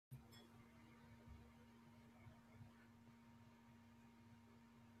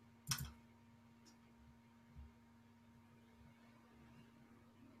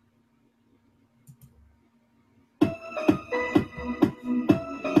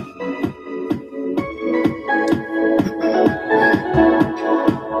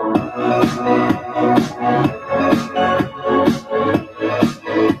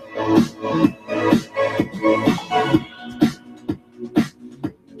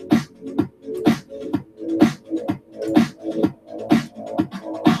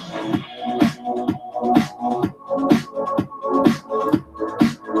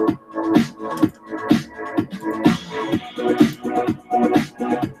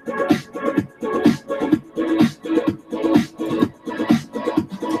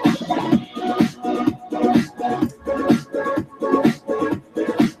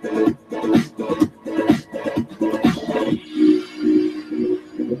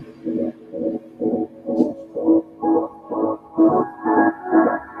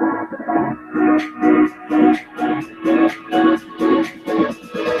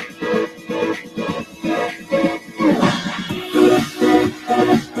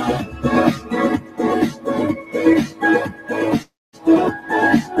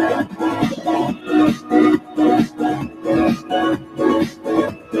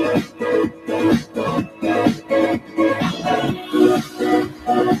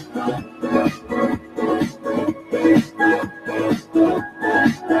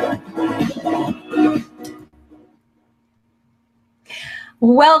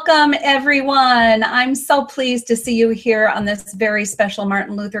Welcome, everyone. I'm so pleased to see you here on this very special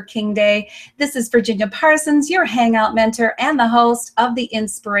Martin Luther King Day. This is Virginia Parsons, your Hangout mentor and the host of the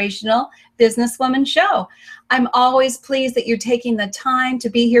Inspirational Businesswoman Show. I'm always pleased that you're taking the time to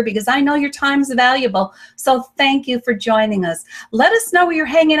be here because I know your time is valuable. So thank you for joining us. Let us know where you're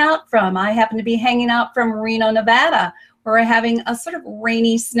hanging out from. I happen to be hanging out from Reno, Nevada. We're having a sort of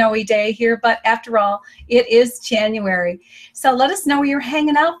rainy, snowy day here, but after all, it is January. So let us know where you're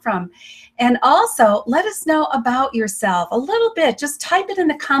hanging out from. And also, let us know about yourself a little bit. Just type it in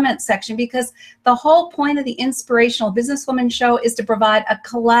the comment section because the whole point of the Inspirational Businesswoman Show is to provide a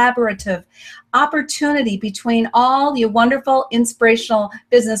collaborative opportunity between all you wonderful, inspirational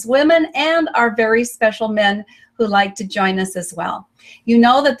business women and our very special men who like to join us as well. You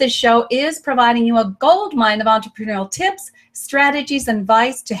know that this show is providing you a gold mine of entrepreneurial tips, strategies, and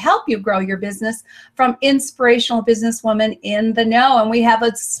advice to help you grow your business from inspirational businesswomen in the know. And we have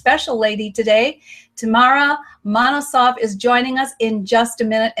a special lady today. Tamara Monosov is joining us in just a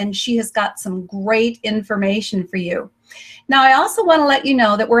minute, and she has got some great information for you. Now, I also want to let you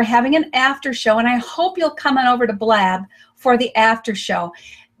know that we're having an after show, and I hope you'll come on over to Blab for the after show.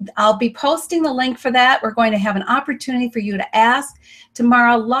 I'll be posting the link for that. We're going to have an opportunity for you to ask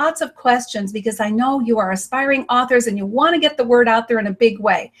Tamara lots of questions because I know you are aspiring authors and you want to get the word out there in a big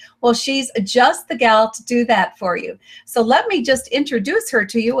way. Well, she's just the gal to do that for you. So let me just introduce her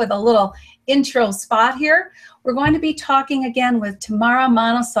to you with a little intro spot here. We're going to be talking again with Tamara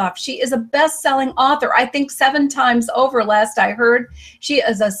Monosov. She is a best-selling author, I think 7 times over last I heard. She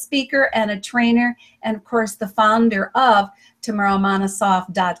is a speaker and a trainer and, of course, the founder of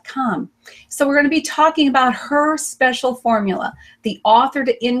TamaraMonosov.com. So we're going to be talking about her special formula, the author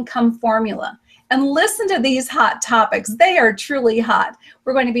to income formula. And listen to these hot topics. They are truly hot.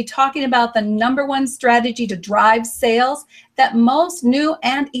 We're going to be talking about the #1 strategy to drive sales that most new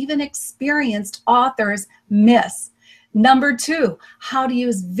and even experienced authors miss. #2, how to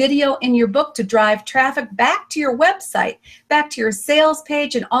use video in your book to drive traffic back to your website, back to your sales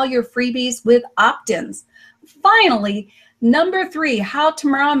page and all your freebies with opt-ins. Finally, #3, how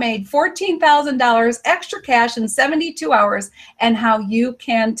Tamara made $14,000 extra cash in 72 hours and how you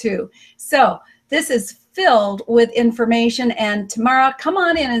can too. So this is filled with information, and Tamara, come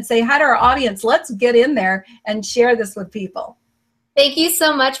on in and say hi to our audience. Let's get in there and share this with people. Thank you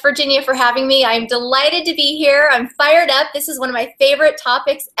so much, Virginia, for having me. I'm delighted to be here. I'm fired up. This is one of my favorite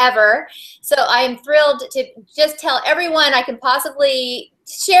topics ever. So I'm thrilled to just tell everyone I can possibly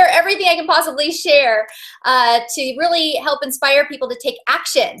share everything I can possibly share to really help inspire people to take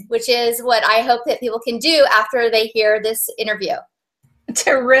action, which is what I hope that people can do after they hear this interview.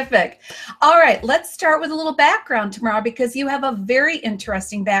 Terrific. All right, let's start with a little background, Tamara, because you have a very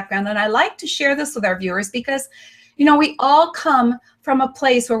interesting background. And I like to share this with our viewers because, you know, we all come from a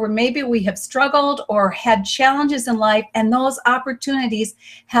place where maybe we have struggled or had challenges in life, and those opportunities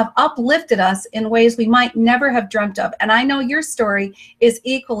have uplifted us in ways we might never have dreamt of. And I know your story is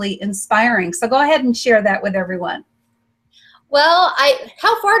equally inspiring. So go ahead and share that with everyone. Well,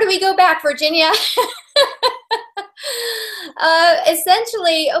 how far do we go back, Virginia?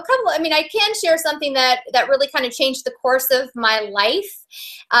 Essentially, I can share something that really kind of changed the course of my life.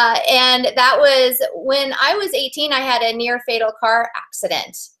 And that was when I was 18, I had a near fatal car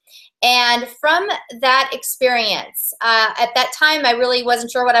accident. And from that experience, at that time, I really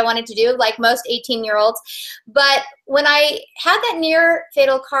wasn't sure what I wanted to do, like most 18-year-olds. But when I had that near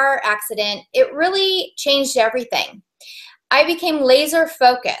fatal car accident, it really changed everything. I became laser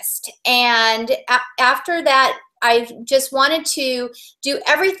focused. And after that, I just wanted to do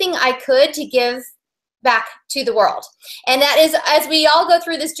everything I could to give back to the world. And that is, as we all go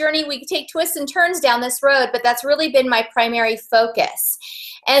through this journey, we take twists and turns down this road, but that's really been my primary focus.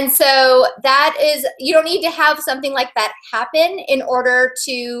 And so that is, you don't need to have something like that happen in order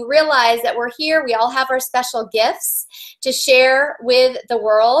to realize that we're here. We all have our special gifts to share with the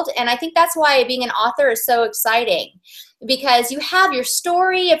world. And I think that's why being an author is so exciting, because you have your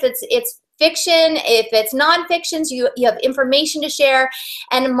story. If it's fiction, if it's nonfiction, you have information to share.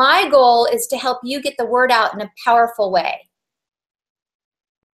 And my goal is to help you get the word out in a powerful way.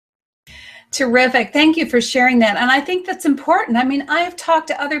 Terrific. Thank you for sharing that. And I think that's important. I mean, I have talked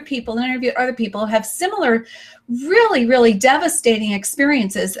to other people and interviewed other people who have similar, really, really devastating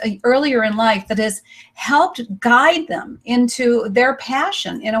experiences earlier in life that has helped guide them into their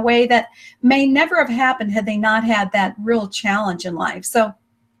passion in a way that may never have happened had they not had that real challenge in life. So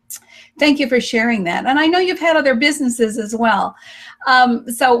thank you for sharing that. And I know you've had other businesses as well.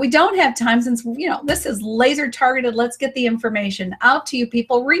 So we don't have time since, this is laser targeted. Let's get the information out to you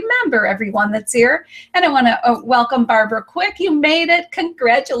people. Remember, everyone that's here. And I want to welcome Barbara Quick. You made it.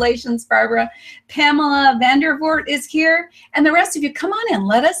 Congratulations, Barbara. Pamela Vandervoort is here. And the rest of you, come on in.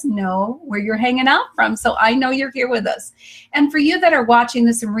 Let us know where you're hanging out from so I know you're here with us. And for you that are watching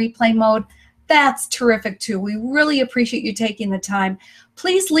this in replay mode, that's terrific too. We really appreciate you taking the time.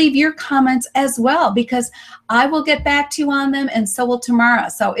 Please leave your comments as well, because I will get back to you on them, and so will Tamara.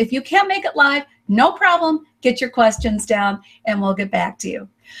 So if you can't make it live, no problem. Get your questions down and we'll get back to you.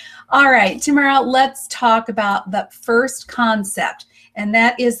 All right, Tamara, let's talk about the first concept, and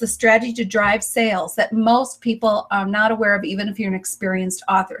that is the strategy to drive sales that most people are not aware of, even if you're an experienced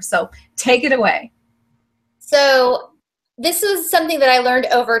author. So take it away. So this was something that I learned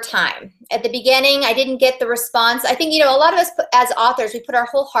over time. At the beginning, I didn't get the response. I think, a lot of us as authors, we put our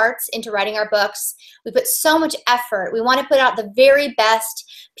whole hearts into writing our books. We put so much effort. We want to put out the very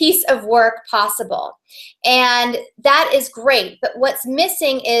best piece of work possible. And that is great. But what's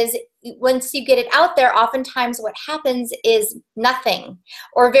missing is once you get it out there, oftentimes what happens is nothing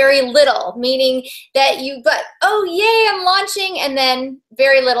or very little, meaning that oh, yay, I'm launching, and then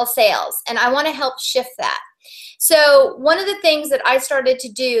very little sales. And I want to help shift that. So one of the things that I started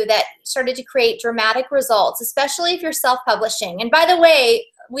to do that started to create dramatic results, especially if you're self-publishing. And by the way,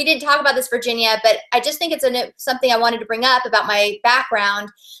 we didn't talk about this, Virginia, but I just think it's something I wanted to bring up about my background,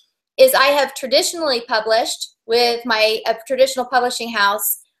 is I have traditionally published with a traditional publishing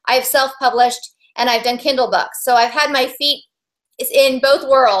house. I have self-published, and I've done Kindle books. So I've had my feet in both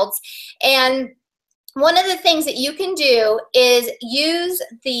worlds. And one of the things that you can do is use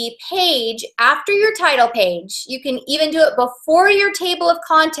the page after your title page. You can even do it before your table of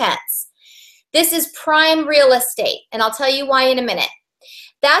contents. This is prime real estate, and I'll tell you why in a minute.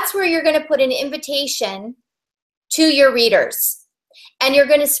 That's where you're going to put an invitation to your readers, and you're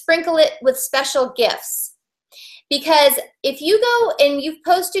going to sprinkle it with special gifts. Because if you go and you've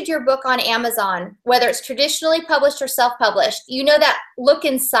posted your book on Amazon, whether it's traditionally published or self-published, that look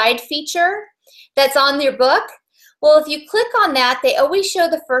inside feature that's on your book. Well, if you click on that, they always show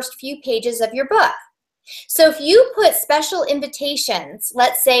the first few pages of your book. So if you put special invitations,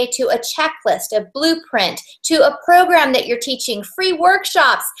 let's say to a checklist, a blueprint, to a program that you're teaching, free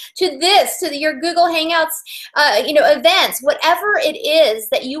workshops, to your Google Hangouts, events, whatever it is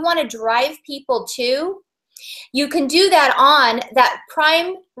that you want to drive people to, you can do that on that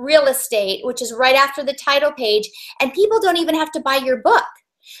prime real estate, which is right after the title page, and people don't even have to buy your book,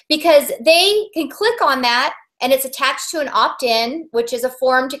 because they can click on that, and it's attached to an opt-in, which is a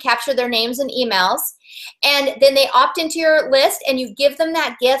form to capture their names and emails. And then they opt into your list, and you give them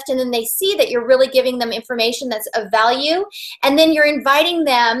that gift, and then they see that you're really giving them information that's of value. And then you're inviting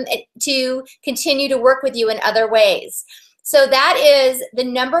them to continue to work with you in other ways. So that is the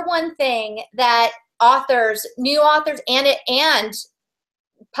number one thing that authors, new authors, and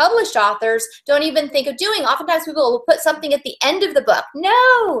published authors don't even think of doing. Oftentimes people will put something at the end of the book.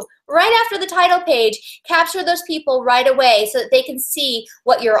 No, right after the title page, capture those people right away so that they can see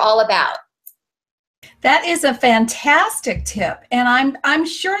what you're all about. That is a fantastic tip, and I'm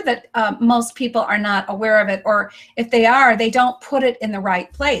sure that most people are not aware of it, or if they are, they don't put it in the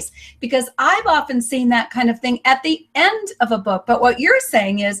right place, because I've often seen that kind of thing at the end of a book. But what you're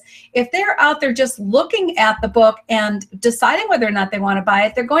saying is, if they're out there just looking at the book and deciding whether or not they want to buy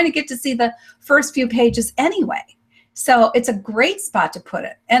it, they're going to get to see the first few pages anyway. So it's a great spot to put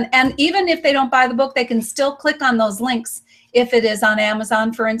it. And even if they don't buy the book, they can still click on those links if it is on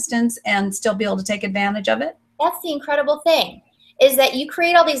Amazon, for instance, and still be able to take advantage of it. That's the incredible thing, is that you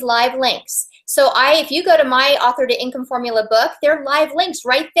create all these live links. So if you go to my Author to Income Formula book, there are live links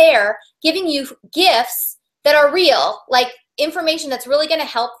right there giving you gifts that are real, like information that's really going to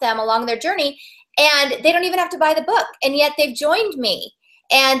help them along their journey. And they don't even have to buy the book, and yet they've joined me.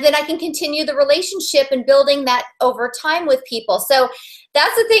 And then I can continue the relationship and building that over time with people. So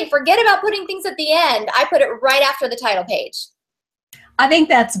that's the thing. Forget about putting things at the end. I put it right after the title page. I think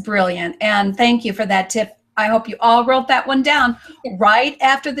that's brilliant. And thank you for that tip. I hope you all wrote that one down. Right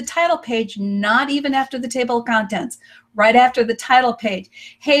after the title page, not even after the table of contents, right after the title page.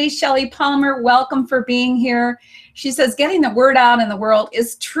 Hey, Shelly Palmer, welcome for being here. She says, getting the word out in the world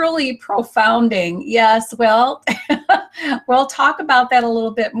is truly profounding. Yes, well, we'll talk about that a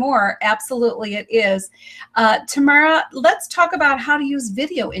little bit more. Absolutely, it is. Tamara, let's talk about how to use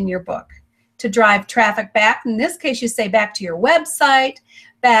video in your book to drive traffic back. In this case, you say back to your website,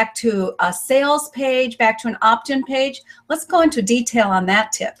 back to a sales page, back to an opt-in page. Let's go into detail on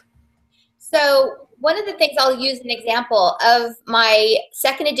that tip. So one of the things, I'll use an example of my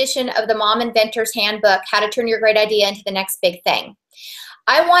second edition of the Mom Inventor's Handbook, How to Turn Your Great Idea into the Next Big Thing.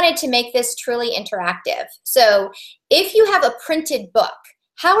 I wanted to make this truly interactive. So if you have a printed book,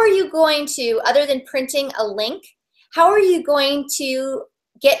 how are you going to, other than printing a link, how are you going to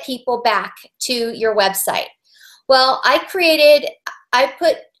get people back to your website? Well, I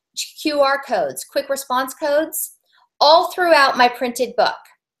put QR codes, quick response codes, all throughout my printed book.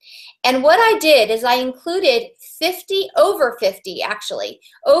 And what I did is I included over 50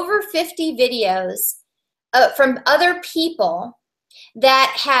 videos from other people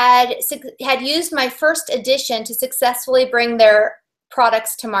that had used my first edition to successfully bring their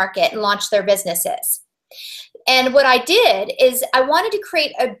products to market and launch their businesses. And what I did is I wanted to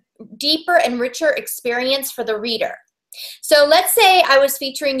create a deeper and richer experience for the reader. So let's say I was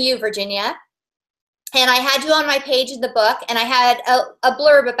featuring you, Virginia, and I had you on my page in the book, and I had a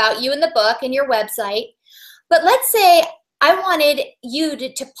blurb about you in the book and your website. But let's say I wanted you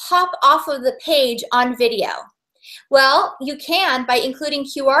to pop off of the page on video. Well, you can by including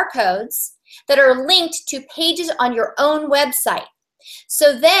QR codes that are linked to pages on your own website.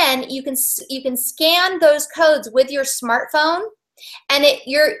 So then you can scan those codes with your smartphone, and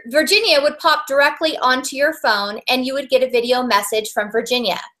your Virginia would pop directly onto your phone, and you would get a video message from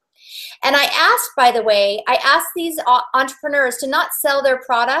Virginia. And I asked these entrepreneurs to not sell their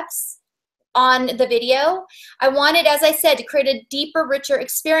products on the video. I wanted, as I said, to create a deeper, richer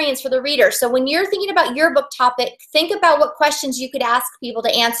experience for the reader. So when you're thinking about your book topic, think about what questions you could ask people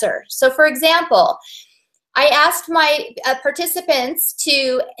to answer. So for example, I asked my participants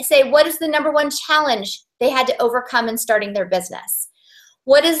to say, what is the #1 challenge they had to overcome in starting their business?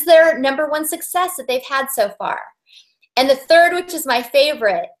 What is their #1 success that they've had so far? And the third, which is my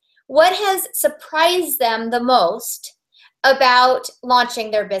favorite, what has surprised them the most about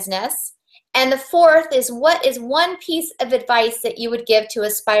launching their business? And the fourth is, what is one piece of advice that you would give to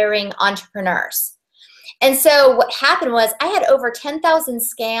aspiring entrepreneurs? And so what happened was I had over 10,000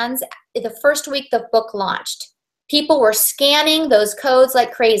 scans the first week the book launched. People were scanning those codes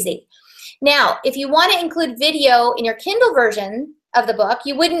like crazy. Now, if you want to include video in your Kindle version of the book,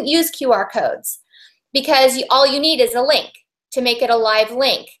 you wouldn't use QR codes because all you need is a link to make it a live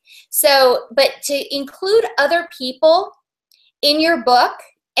link. So, but to include other people in your book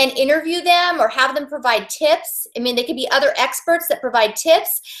and interview them or have them provide tips, I mean, they could be other experts that provide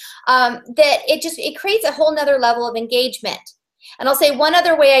tips, that it creates a whole nother level of engagement. And I'll say one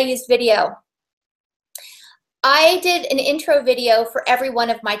other way I used video. I did an intro video for every one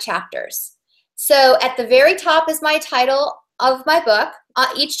of my chapters. So at the very top is my title of my book,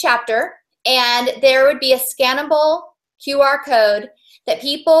 each chapter, and there would be a scannable QR code that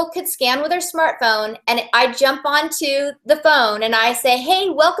people could scan with their smartphone, and I jump onto the phone and I say, hey,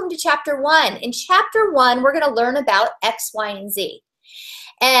 welcome to chapter 1. In chapter 1, we're going to learn about X, Y, and Z.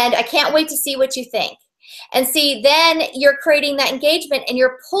 And I can't wait to see what you think. And see, then you're creating that engagement and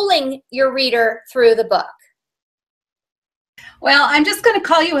you're pulling your reader through the book. Well, I'm just going to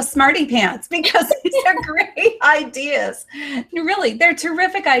call you a smarty pants because these are great ideas. Really, they're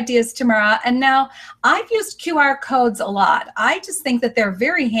terrific ideas, Tamara. And now I've used QR codes a lot. I just think that they're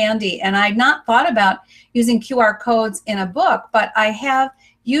very handy, and I've not thought about using QR codes in a book, but I have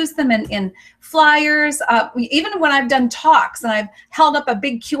used them in flyers, even when I've done talks and I've held up a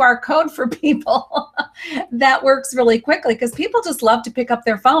big QR code for people. That works really quickly because people just love to pick up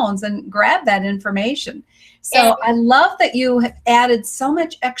their phones and grab that information. So I love that you have added so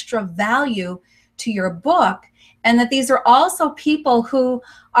much extra value to your book, and that these are also people who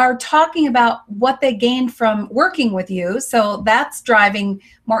are talking about what they gained from working with you. So that's driving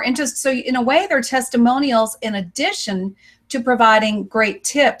more interest. So in a way, they're testimonials in addition to providing great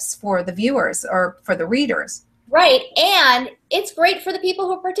tips for the viewers or for the readers. Right, and it's great for the people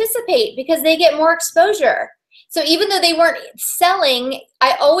who participate because they get more exposure. So even though they weren't selling,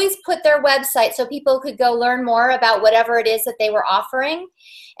 I always put their website so people could go learn more about whatever it is that they were offering.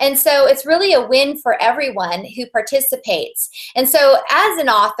 And so it's really a win for everyone who participates. And so as an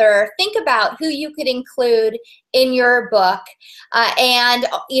author, think about who you could include in your book, and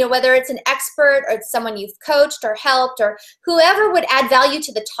whether it's an expert or it's someone you've coached or helped or whoever would add value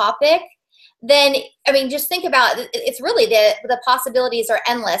to the topic. Then, I mean, just think about it. It's really the possibilities are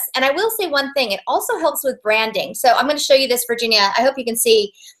endless. And I will say one thing, it also helps with branding. So I'm going to show you this, Virginia. I hope you can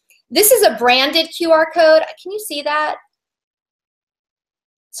see. This is a branded QR code. Can you see that?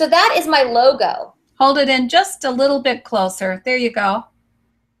 So that is my logo. Hold it in just a little bit closer. There you go.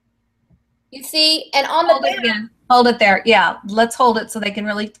 You see, and on the back. Again. Hold it there. Yeah, let's hold it so they can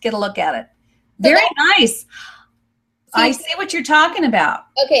really get a look at it. Very nice. I see what you're talking about.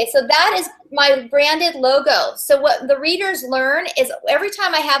 Okay, so that is my branded logo. So what the readers learn is every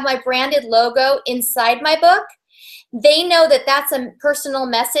time I have my branded logo inside my book, they know that that's a personal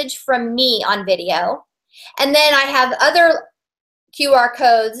message from me on video. And then I have other QR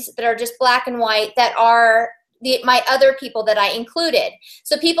codes that are just black and white that are my other people that I included.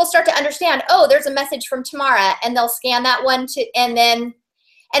 So people start to understand, oh, there's a message from Tamara, and they'll scan that one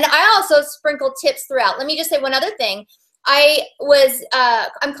and I also sprinkle tips throughout. Let me just say one other thing.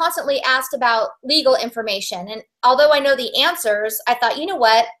 I'm constantly asked about legal information. And although I know the answers, I thought, you know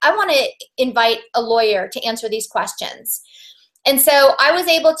what? I want to invite a lawyer to answer these questions. And so I was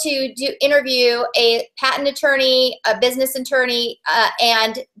able to interview a patent attorney, a business attorney,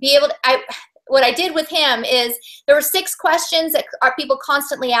 and be able to, what I did with him is there were 6 questions that people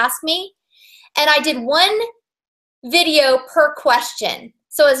constantly ask me. And I did one video per question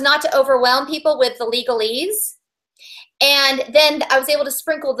so as not to overwhelm people with the legalese. And then I was able to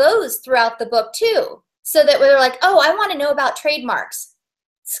sprinkle those throughout the book too, so that we were like, oh, I want to know about trademarks.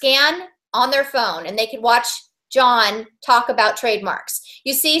 Scan on their phone and they could watch John talk about trademarks.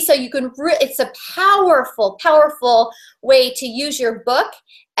 You see, so you can, it's a powerful, powerful way to use your book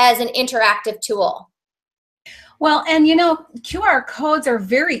as an interactive tool. Well, and you know, QR codes are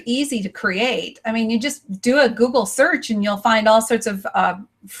very easy to create. I mean, you just do a Google search and you'll find all sorts of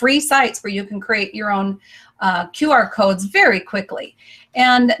free sites where you can create your own QR codes very quickly.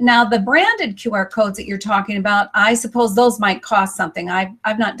 And now the branded QR codes that you're talking about, I suppose those might cost something.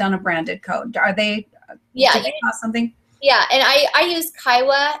 I've not done a branded code. Are they? Yeah, do they cost something? Yeah, and I use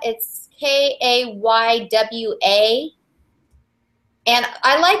Kaywa. It's Kaywa. And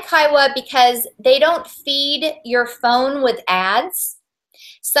I like Kaywa because they don't feed your phone with ads.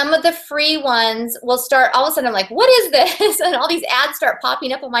 Some of the free ones will start, all of a sudden I'm like, what is this? And all these ads start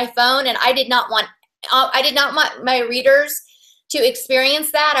popping up on my phone, and I did not want my readers to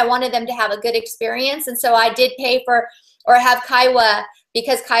experience that. I wanted them to have a good experience. And so I did pay for, or have Kaywa,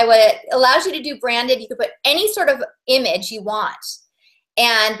 because Kaywa allows you to do branded. You can put any sort of image you want.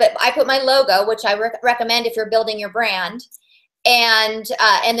 But I put my logo, which I recommend if you're building your brand. And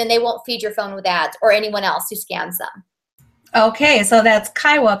then they won't feed your phone with ads or anyone else who scans them. Okay, so that's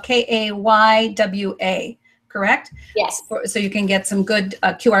Kaywa, Kaywa, correct? Yes. So you can get some good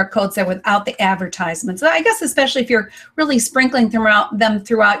QR codes there without the advertisements. So I guess especially if you're really sprinkling them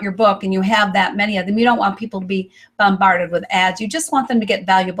throughout your book and you have that many of them, you don't want people to be bombarded with ads. You just want them to get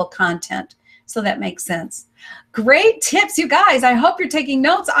valuable content. So that makes sense. Great tips, you guys. I hope you're taking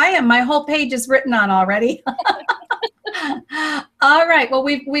notes. I am. My whole page is written on already. All right. Well,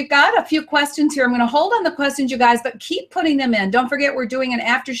 we've got a few questions here. I'm going to hold on the questions, you guys, but keep putting them in. Don't forget, we're doing an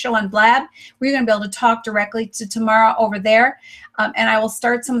after show on Blab. We're going to be able to talk directly to Tamara over there. And I will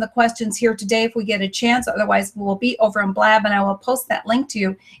start some of the questions here today if we get a chance. Otherwise, we'll be over on Blab, and I will post that link to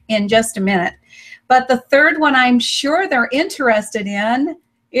you in just a minute. But the third one I'm sure they're interested in,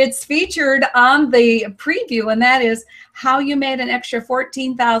 it's featured on the preview, and that is how you made an extra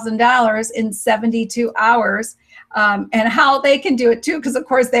 $14,000 in 72 hours. And how they can do it too, because of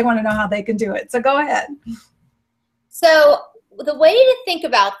course they want to know how they can do it. So go ahead. So the way to think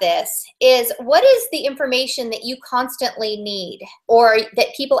about this is, what is the information that you constantly need or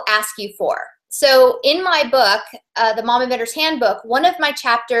that people ask you for? So in my book, the Mom Inventor's Handbook, one of my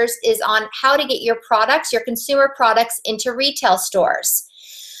chapters is on how to get your products, your consumer products, into retail stores.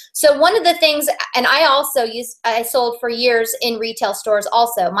 So one of the things, and I sold for years in retail stores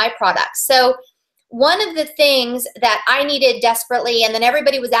also, my products. So one of the things that I needed desperately, and then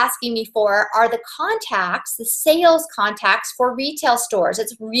everybody was asking me for, are the contacts, the sales contacts for retail stores.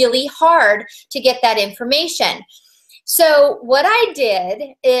 It's really hard to get that information. So what I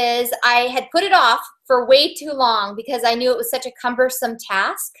did is I had put it off for way too long because I knew it was such a cumbersome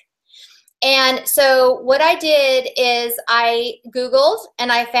task. And so what I did is I Googled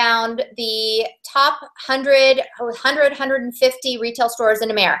and I found the top 150 retail stores in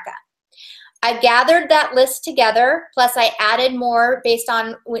America. I gathered that list together, plus I added more based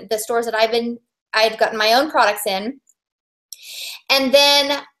on the stores that I'd gotten my own products in. And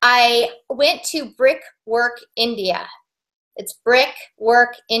then I went to Brickwork India. It's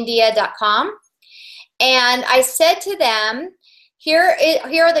brickworkindia.com. And I said to them, here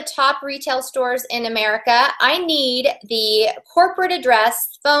are the top retail stores in America. I need the corporate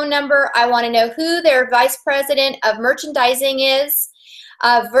address, phone number. I want to know who their vice president of merchandising is.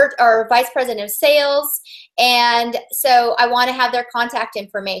 Or vice president of sales, and so I want to have their contact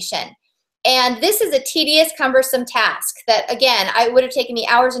information. And this is a tedious, cumbersome task that, again, I would have taken me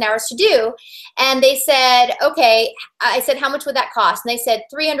hours and hours to do. And they said, okay, I said, how much would that cost? And they said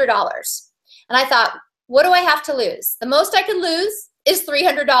 $300. And I thought, what do I have to lose? The most I could lose is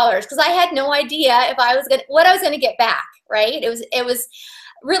 $300, because I had no idea if what I was going to get back, right? It was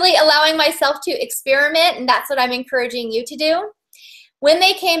really allowing myself to experiment, and that's what I'm encouraging you to do. When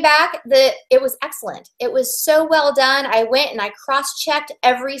they came back, it was excellent. It was so well done. I went and I cross-checked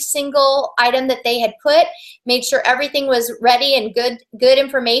every single item that they had put, made sure everything was ready and good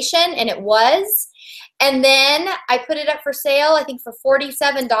information, and it was. And then I put it up for sale, I think for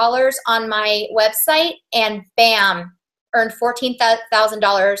 $47 on my website, and bam, earned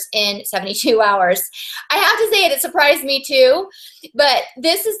 $14,000 in 72 hours. I have to say it surprised me too, but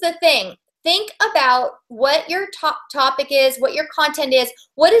this is the thing. Think about what your topic is, what your content is.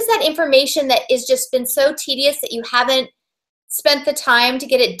 What is that information that has just been so tedious that you haven't spent the time to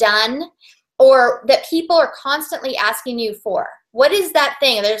get it done, or that people are constantly asking you for? What is that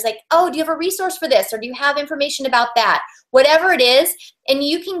thing? There's like, oh, do you have a resource for this? Or do you have information about that? Whatever it is, and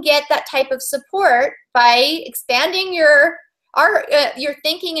you can get that type of support by expanding your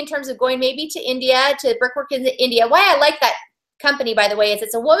thinking in terms of going maybe to India, to Brickwork in India. Why I like that company, by the way, is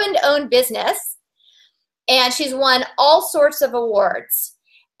it's a woman-owned business, and she's won all sorts of awards.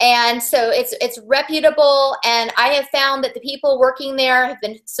 And so it's reputable, and I have found that the people working there have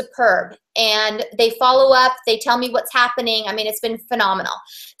been superb, and they follow up, they tell me what's happening. I mean, it's been phenomenal.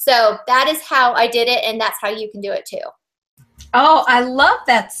 So that is how I did it, and that's how you can do it too. Oh, I love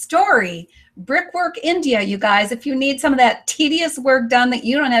that story. Brickwork India, you guys, if you need some of that tedious work done that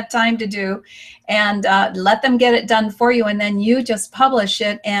you don't have time to do, and let them get it done for you, and then you just publish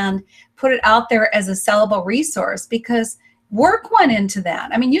it and put it out there as a sellable resource, because work went into that.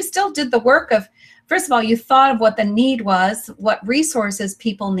 I mean, you still did the work of, first of all, you thought of what the need was, what resources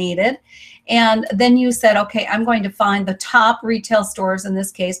people needed, and then you said, okay, I'm going to find the top retail stores in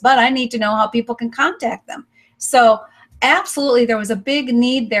this case, but I need to know how people can contact them. So absolutely, there was a big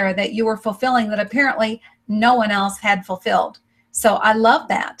need there that you were fulfilling that apparently no one else had fulfilled. So I love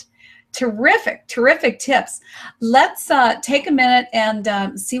that. Terrific, terrific tips. Let's take a minute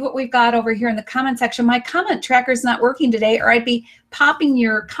and see what we've got over here in the comment section. My comment tracker is not working today, or I'd be popping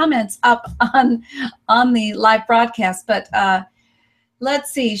your comments up on the live broadcast. But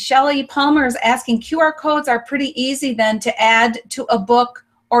let's see. Shelly Palmer is asking, QR codes are pretty easy then to add to a book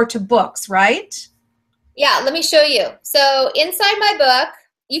or to books, right? Yeah, let me show you. So inside my book,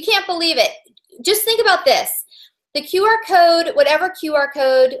 you can't believe it. Just think about this. The QR code, whatever QR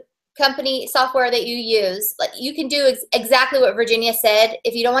code company software that you use, like, you can do exactly what Virginia said.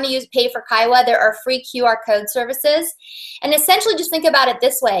 If you don't want to pay for Kaiwa, there are free QR code services. And essentially, just think about it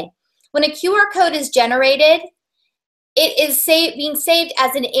this way. When a QR code is generated, it is being saved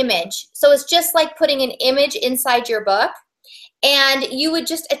as an image. So it's just like putting an image inside your book, and you would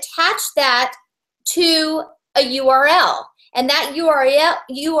just attach that to a URL. And that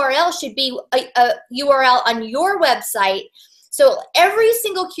URL should be a URL on your website. So every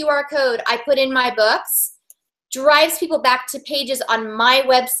single QR code I put in my books drives people back to pages on my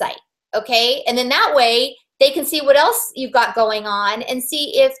website, okay? And then that way they can see what else you've got going on and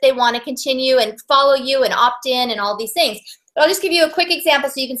see if they want to continue and follow you and opt in and all these things. But I'll just give you a quick example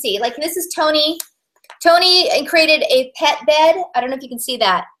so you can see. Like, this is Tony. Tony created a pet bed. I don't know if you can see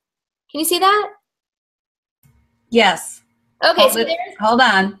that. Can you see that? Yes. Okay, hold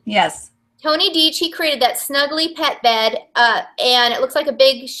on. Yes. Tony Deach, he created that Snuggly pet bed, and it looks like a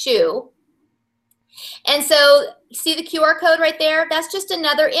big shoe. And so, see the QR code right there? That's just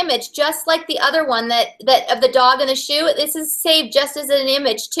another image, just like the other one that of the dog and the shoe. This is saved just as an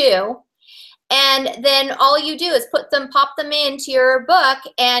image too. And then all you do is pop them into your book,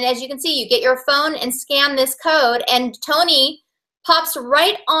 and as you can see, you get your phone and scan this code, and Tony pops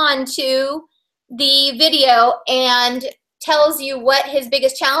right onto the video and tells you what his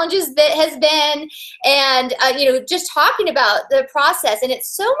biggest challenges that has been, and just talking about the process. And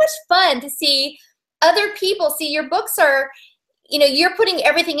it's so much fun to see other people see your books are, you're putting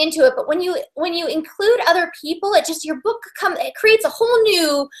everything into it, but when you include other people, your book it creates a whole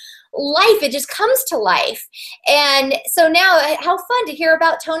new life. It just comes to life. And so now, how fun to hear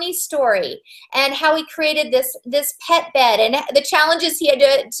about Tony's story and how he created this pet bed and the challenges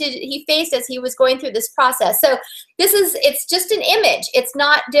he faced as he was going through this process. So it's just an image. It's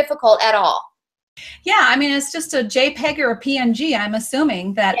not difficult at all. Yeah, I mean, it's just a JPEG or a PNG. I'm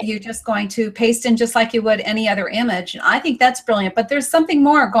assuming that you're just going to paste in just like you would any other image. And I think that's brilliant. But there's something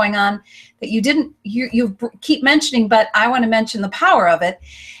more going on that you keep mentioning, but I want to mention the power of it.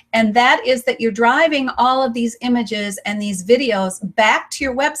 And that is that you're driving all of these images and these videos back to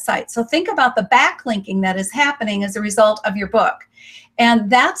your website. So think about the backlinking that is happening as a result of your book. And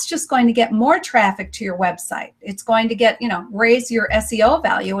that's just going to get more traffic to your website. It's going to get, raise your SEO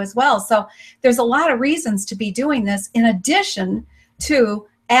value as well. So there's a lot of reasons to be doing this in addition to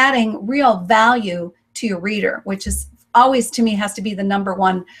adding real value to your reader, which is always to me has to be the number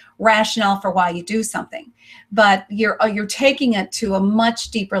one rationale for why you do something. But you're taking it to a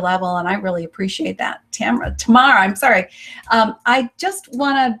much deeper level, and I really appreciate that. Tamara, I'm sorry. I just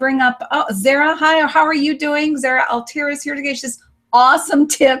want to bring up Zara. Hi, how are you doing? Zara Altira is here today. She says awesome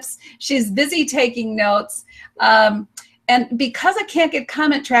tips. She's busy taking notes. And because I can't get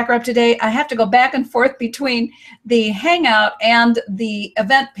Comment Tracker up today, I have to go back and forth between the Hangout and the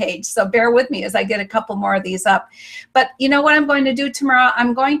event page. So bear with me as I get a couple more of these up. But you know what I'm going to do tomorrow?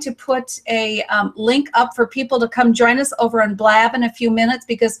 I'm going to put a link up for people to come join us over on Blab in a few minutes,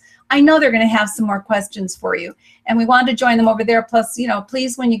 because I know they're going to have some more questions for you. And we want to join them over there. Plus, you know,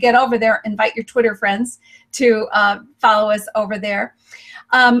 please, when you get over there, invite your Twitter friends to follow us over there.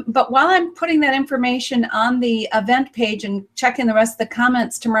 But while I'm putting that information on the event page and checking the rest of the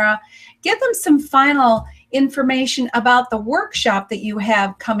comments tomorrow, give them some final information about the workshop that you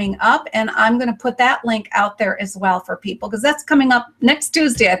have coming up. And I'm going to put that link out there as well for people, because that's coming up next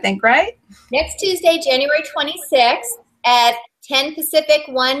Tuesday, I think, right? Next Tuesday, January 26th at 10 Pacific,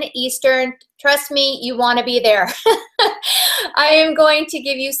 1 Eastern. Trust me, you want to be there. I am going to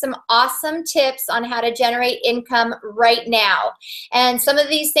give you some awesome tips on how to generate income right now. And some of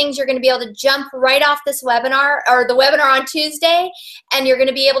these things you're going to be able to jump right off this webinar, or the webinar on Tuesday, and you're going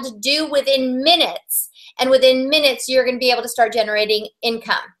to be able to do within minutes. And within minutes, you're going to be able to start generating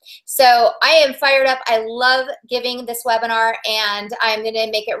income. So I am fired up. I love giving this webinar, and I'm going to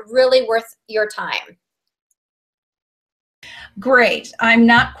make it really worth your time. Great. I'm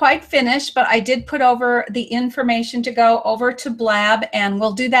not quite finished, but I did put over the information to go over to Blab, and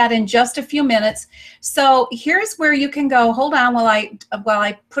we'll do that in just a few minutes. So here's where you can go. Hold on while I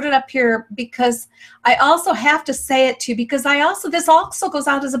put it up here, because I also have to say it to you, because this also goes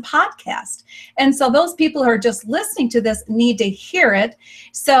out as a podcast. And so those people who are just listening to this need to hear it.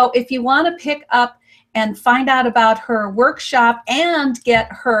 So if you want to pick up and find out about her workshop and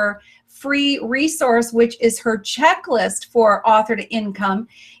get her free resource, which is her checklist for author to income,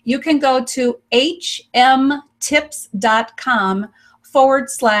 you can go to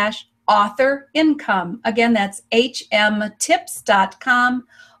hmtips.com/author income. Again, that's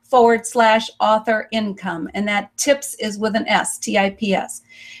hmtips.com/author income. And that tips is with an S, TIPS.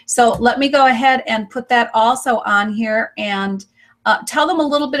 So let me go ahead and put that also on here, and tell them a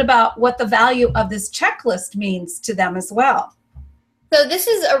little bit about what the value of this checklist means to them as well. So this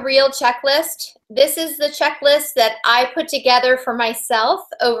is a real checklist. This is the checklist that I put together for myself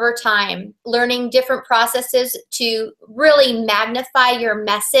over time, learning different processes to really magnify your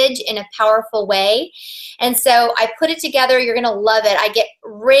message in a powerful way. And so I put it together. You're going to love it. I get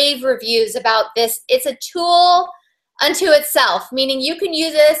rave reviews about this. It's a tool unto itself, meaning you can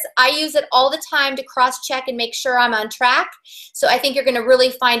use this. I use it all the time to cross-check and make sure I'm on track. So I think you're going to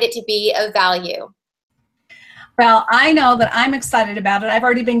really find it to be of value. Well, I know that I'm excited about it. I've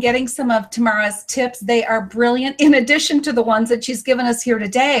already been getting some of Tamara's tips. They are brilliant, in addition to the ones that she's given us here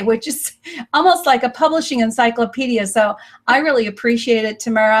today, which is almost like a publishing encyclopedia. So I really appreciate it,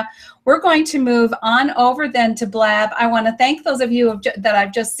 Tamara. We're going to move on over then to Blab. I want to thank those of you that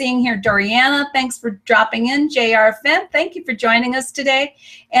I've just seen here. Doriana, thanks for dropping in. J.R. Fent, thank you for joining us today.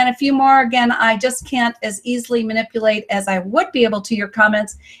 And a few more. Again, I just can't as easily manipulate as I would be able to your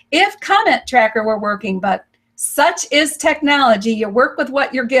comments if Comment Tracker were working, but such is technology. You work with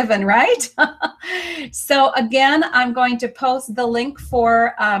what you're given, right? So again, I'm going to post the link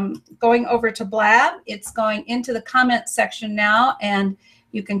for going over to Blab. It's going into the comment section now, and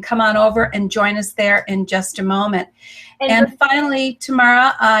you can come on over and join us there in just a moment. And finally,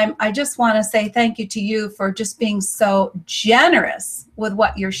 Tamara, I just want to say thank you to you for just being so generous with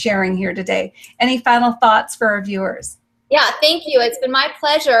what you're sharing here today. Any final thoughts for our viewers? Yeah, thank you. It's been my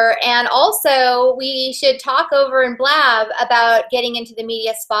pleasure. And also, we should talk over in Blab about getting into the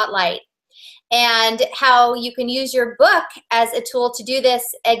media spotlight and how you can use your book as a tool to do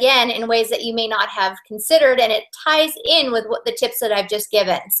this, again, in ways that you may not have considered. And it ties in with what the tips that I've just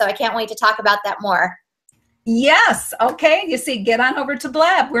given. So I can't wait to talk about that more. Yes. Okay. You see, get on over to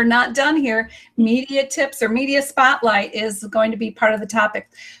Blab. We're not done here. Media tips or media spotlight is going to be part of the topic.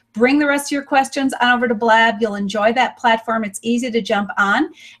 Bring the rest of your questions on over to Blab. You'll enjoy that platform. It's easy to jump on,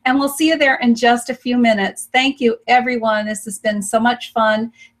 and we'll see you there in just a few minutes. Thank you, everyone. This has been so much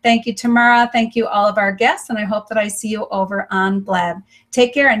fun. Thank you, Tamara. Thank you, all of our guests, and I hope that I see you over on Blab.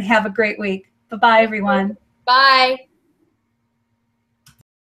 Take care and have a great week. Bye-bye, everyone. Bye.